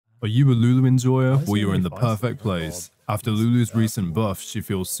Are you a Lulu enjoyer? Why is Well, he you're in really the feisty? perfect Oh place. God. After Lulu's recent buff, she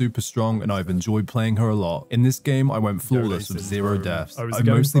feels super strong and I've enjoyed playing her a lot. In this game, I went flawless with 0 deaths. Oh, is I he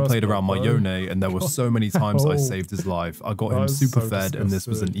going mostly first played around my blood, though? Yone and there were so many times I Oh, saved his life. I got that him is super so fed and this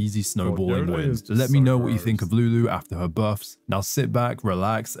was an disgusting. easy snowballing Yone win. is just Let me so know what you think gross. of Lulu after her buffs. Now sit back,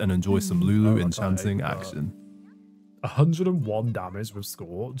 relax and enjoy some Lulu Oh, I can't enchanting hate that. action. 101 damage with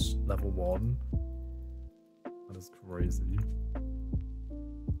Scorch, level 1. That is crazy.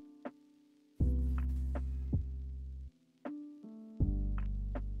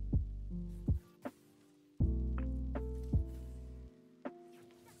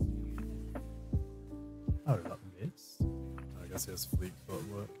 Oh, that missed. I guess he has fleet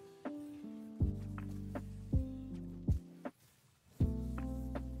footwork.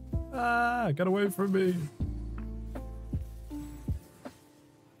 Ah, get away from me.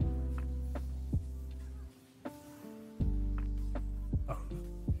 Oh.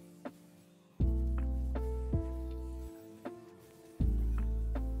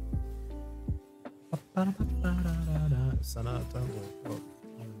 Senna, don't walk up.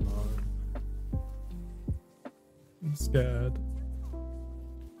 Oh no. I'm scared.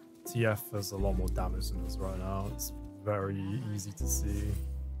 TF has a lot more damage than us right now. It's very easy to see.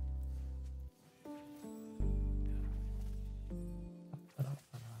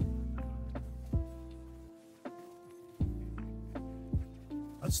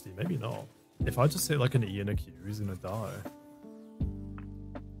 Actually, maybe not. If I just hit like an E and a Q, he's gonna die.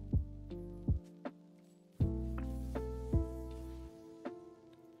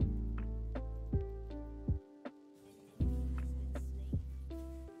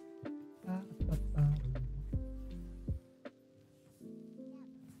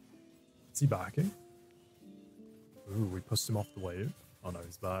 Is he backing? Ooh, we pushed him off the wave. Oh no,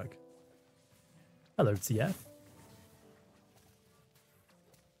 he's back. Hello, TF.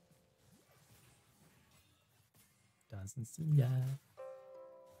 Doesn't see ya.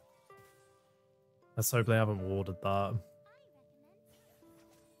 Let's hope they haven't warded that.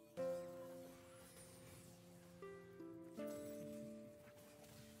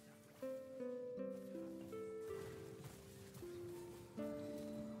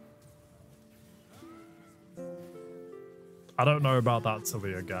 I don't know about that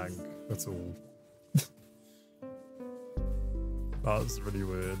Talia gang at all. That's really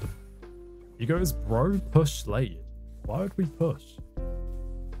weird. He goes, bro, push late. Why would we push?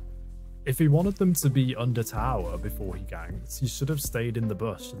 If he wanted them to be under tower before he ganks, he should have stayed in the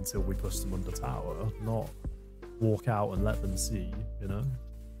bush until we pushed them under tower, not walk out and let them see, you know?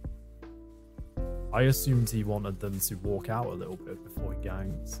 I assumed he wanted them to walk out a little bit before he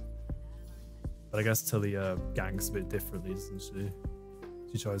ganks. But I guess Talia ganks a bit differently, doesn't she?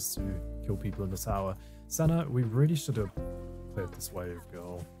 She tries to kill people in the tower. Senna, we really should have cleared this wave,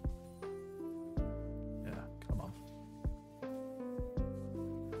 girl. Yeah, come on.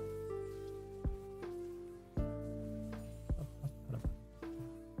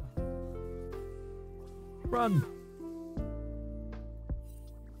 Run!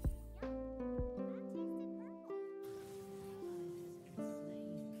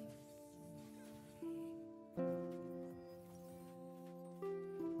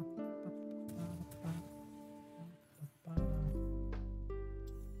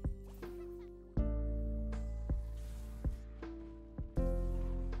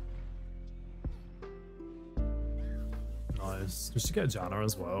 Nice. Does she get Janna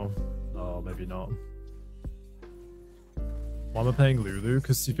as well? Oh, maybe not. Why am I playing Lulu?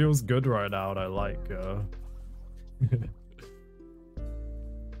 Because she feels good right now and I like her.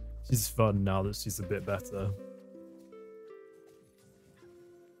 She's fun now that she's a bit better.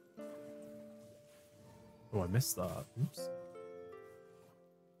 Oh, I missed that. Oops.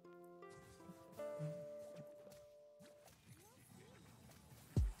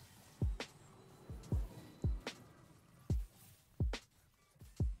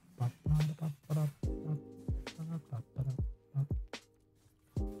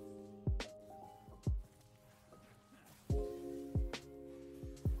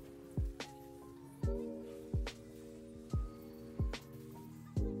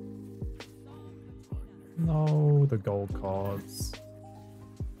 No, the gold cards.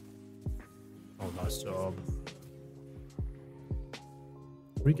 Oh, nice job.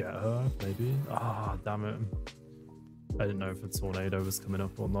 Did we get her? Maybe? Ah, damn it. I didn't know if a tornado was coming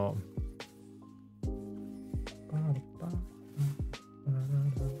up or not.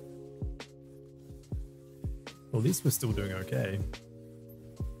 Well, at least we're still doing okay.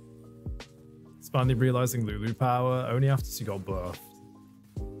 It's finally realizing Lulu power only after she got buffed.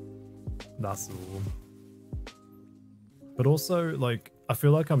 That's all. But also, like, I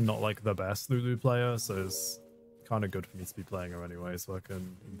feel like I'm not like the best Lulu player, so it's kind of good for me to be playing her anyway, so I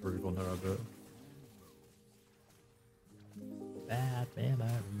can improve on her a bit. Bad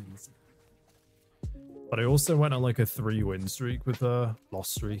memories. But I also went on like a 3-win streak with her,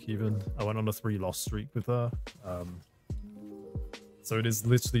 lost streak even. I went on a 3-loss streak with her. So it is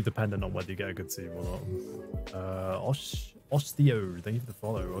literally dependent on whether you get a good team or not. Osteo, thank you for the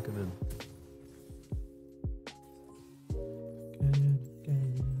follow. Welcome in.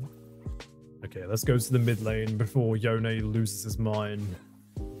 Okay, let's go to the mid lane before Yone loses his mind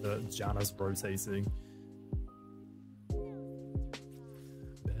that Janna's rotating.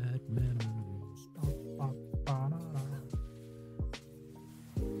 Bad memories.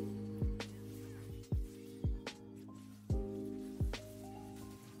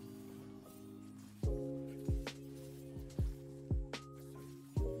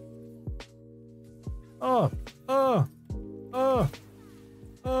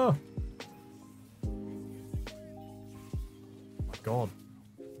 God.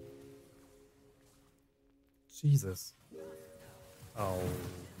 Jesus. Oh,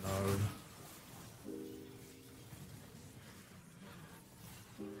 no.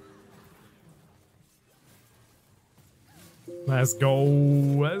 Let's go.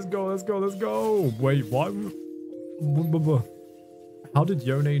 Let's go. Let's go. Let's go. Wait, what? How did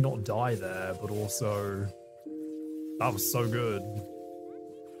Yone not die there, but also... That was so good.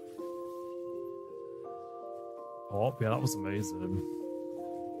 Oh, yeah, that was amazing.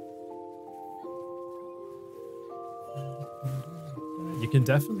 You can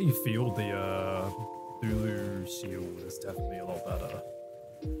definitely feel the Lulu shield is definitely a lot better.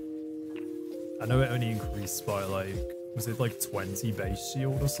 I know it only increased by like, was it like 20 base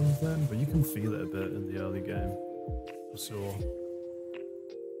shield or something? But you can feel it a bit in the early game, for sure.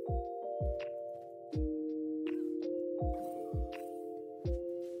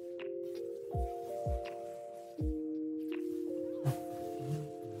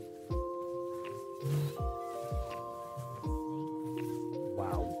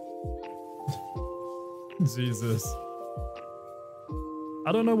 Jesus.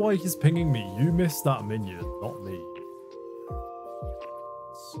 I don't know why he's pinging me. You missed that minion, not me.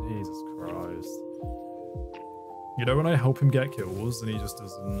 Jesus Christ. You know when I help him get kills and he just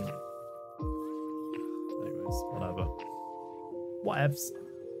doesn't... Anyways, whatever. Whatevs.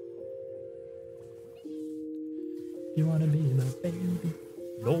 You wanna be my baby?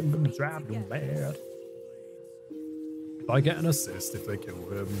 Don't gonna drive you mad. If I get an assist if they kill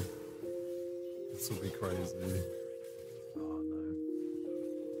him, this will be crazy. Oh no.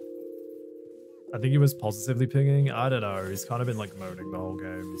 I think he was positively pinging. I don't know. He's kind of been like moaning the whole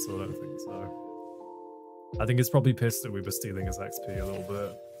game, so I don't think so. I think he's probably pissed that we were stealing his XP a little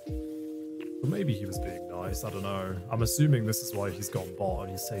bit. But maybe he was being nice. I don't know. I'm assuming this is why he's gone bot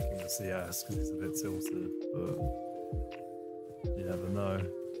and he's taking the CS because he's a bit tilted. But you never know.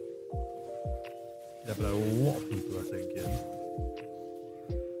 You never know what people are thinking.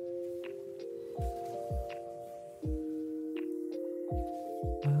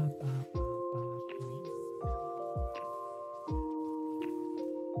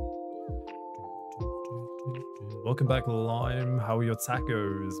 Welcome back, Lime. How are your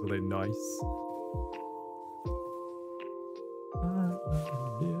tacos? Were they nice?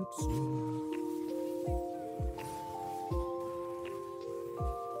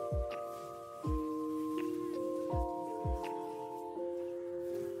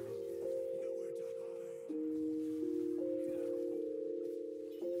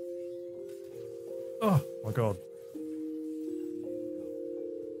 Oh my god.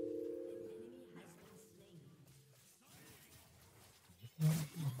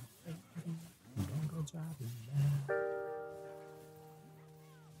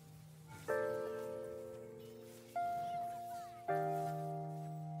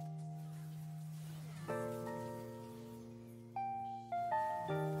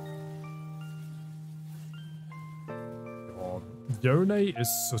 Yone is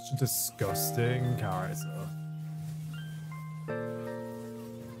such a disgusting character.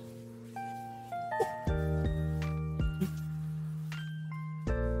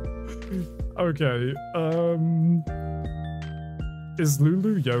 Okay, is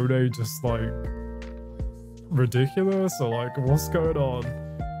Lulu Yone just like ridiculous or like what's going on?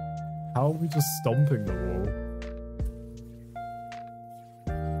 How are we just stomping the wall?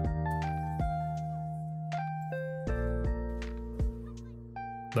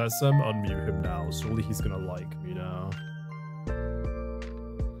 Let's unmute him now. Surely he's gonna like me now.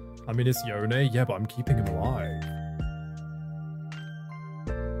 I mean, it's Yone. Yeah, but I'm keeping him alive.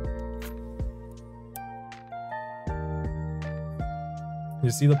 You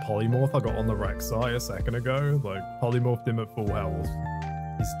see the polymorph I got on the Rek'Sai a second ago? Like, polymorphed him at full health.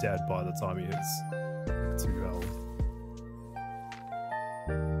 He's dead by the time he hits 2 health.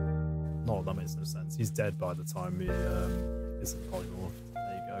 No, that makes no sense. He's dead by the time he isn't polymorphed.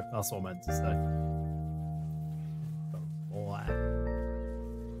 There you go. That's what I meant to say. Oh, boy.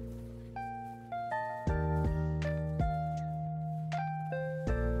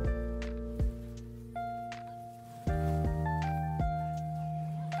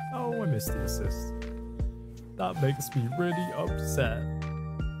 Oh, I missed the assist. That makes me really upset.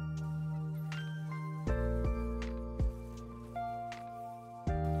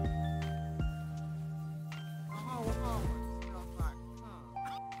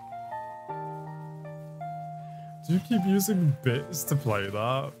 Do you keep using bits to play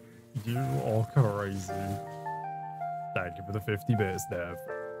that? You are crazy. Thank you for the 50 bits, Dev.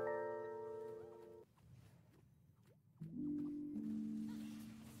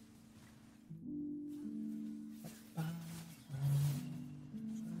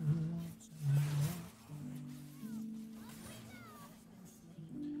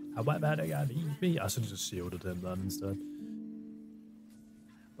 How bad I got me? I should have just shielded him then instead.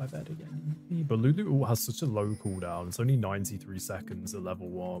 But Lulu has such a low cooldown. It's only 93 seconds at level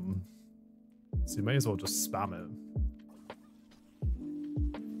 1. So you may as well just spam it.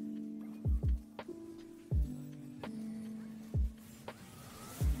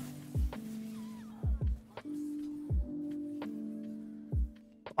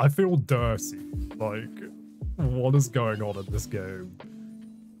 I feel dirty. Like, what is going on in this game?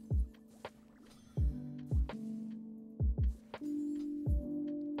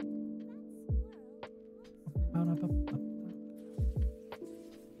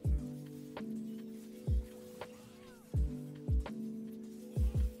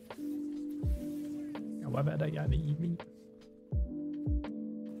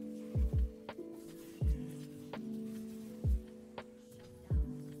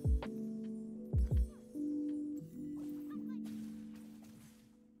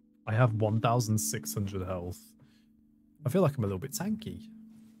 I have 1,600 health. I feel like I'm a little bit tanky.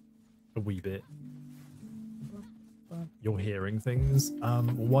 A wee bit. You're hearing things.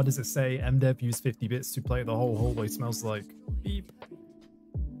 What does it say? MDev used 50 bits to play the whole hallway smells like beep.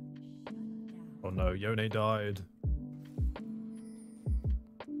 Oh no, Yone died.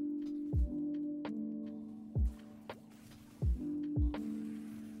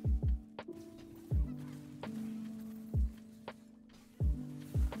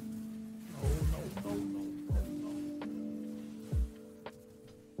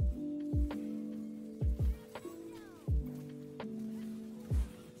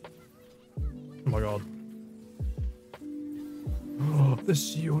 The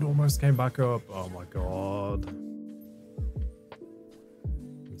shield almost came back up. Oh my god.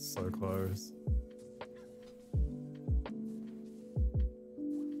 It's so close.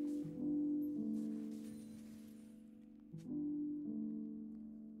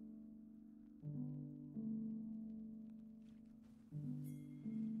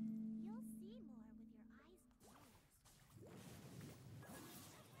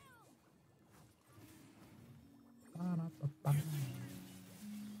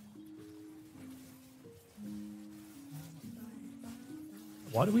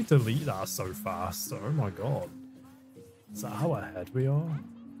 Why do we delete that so fast? Oh my god. Is that how ahead we are?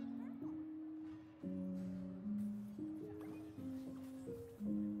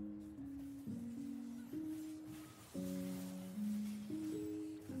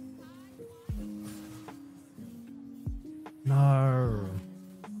 No.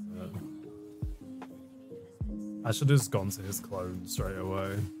 I should have just gone to his clone straight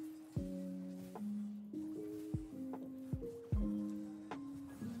away.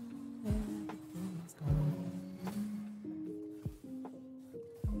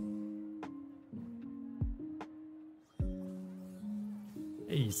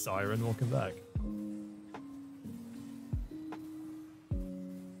 Hey, Siren, welcome back.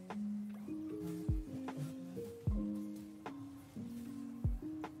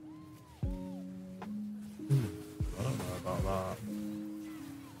 I don't know about that.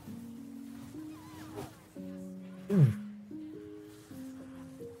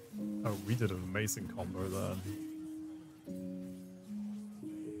 Oh, we did an amazing combo there.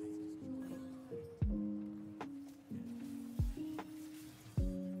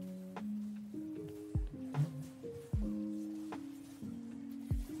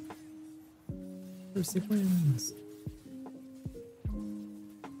 Lucy wins.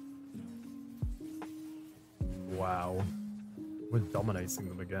 Wow. We're dominating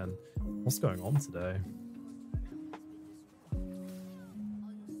them again. What's going on today?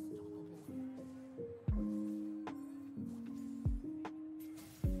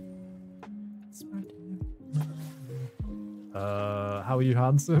 How are you,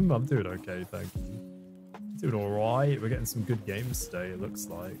 handsome? I'm doing okay, thank you. Doing alright. We're getting some good games today, it looks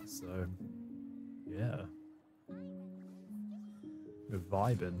like. So, yeah. We're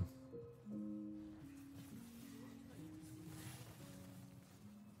vibing.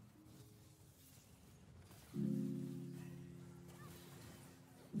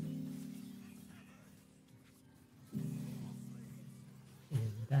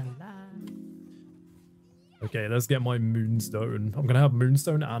 Okay, let's get my Moonstone. I'm gonna have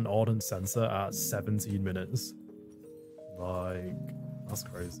Moonstone and Ardent Sensor at 17 minutes. Like, that's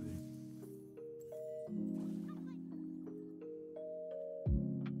crazy.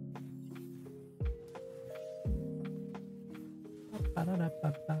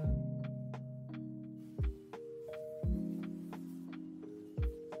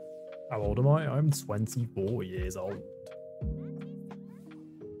 How old am I? I'm 24 years old.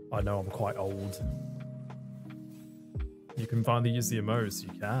 I know I'm quite old. You can finally use the emotes, you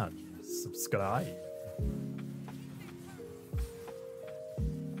can. Subscribe.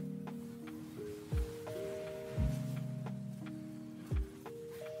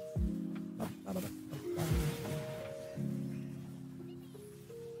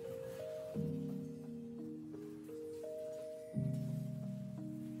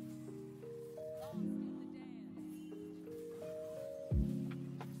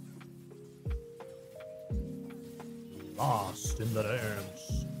 Lost in the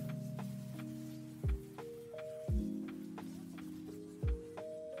dance.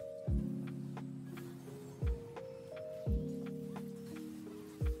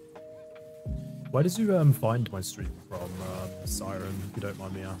 Where did you find my stream from, Siren, if you don't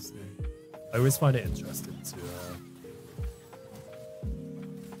mind me asking? I always find it interesting to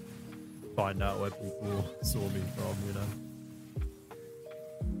find out where people saw me from, you know?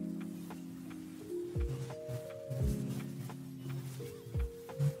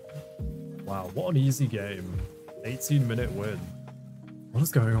 Wow, what an easy game. 18-minute win. What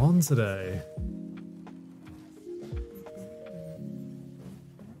is going on today?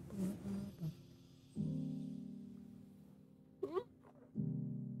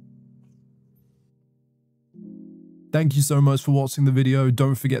 Thank you so much for watching the video.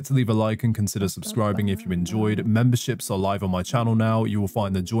 Don't forget to leave a like and consider subscribing if you enjoyed. Memberships are live on my channel now. You will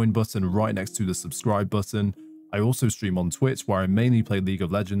find the join button right next to the subscribe button. I also stream on Twitch where I mainly play League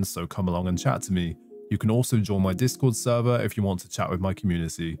of Legends, so come along and chat to me. You can also join my Discord server if you want to chat with my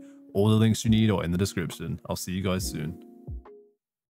community. All the links you need are in the description. I'll see you guys soon.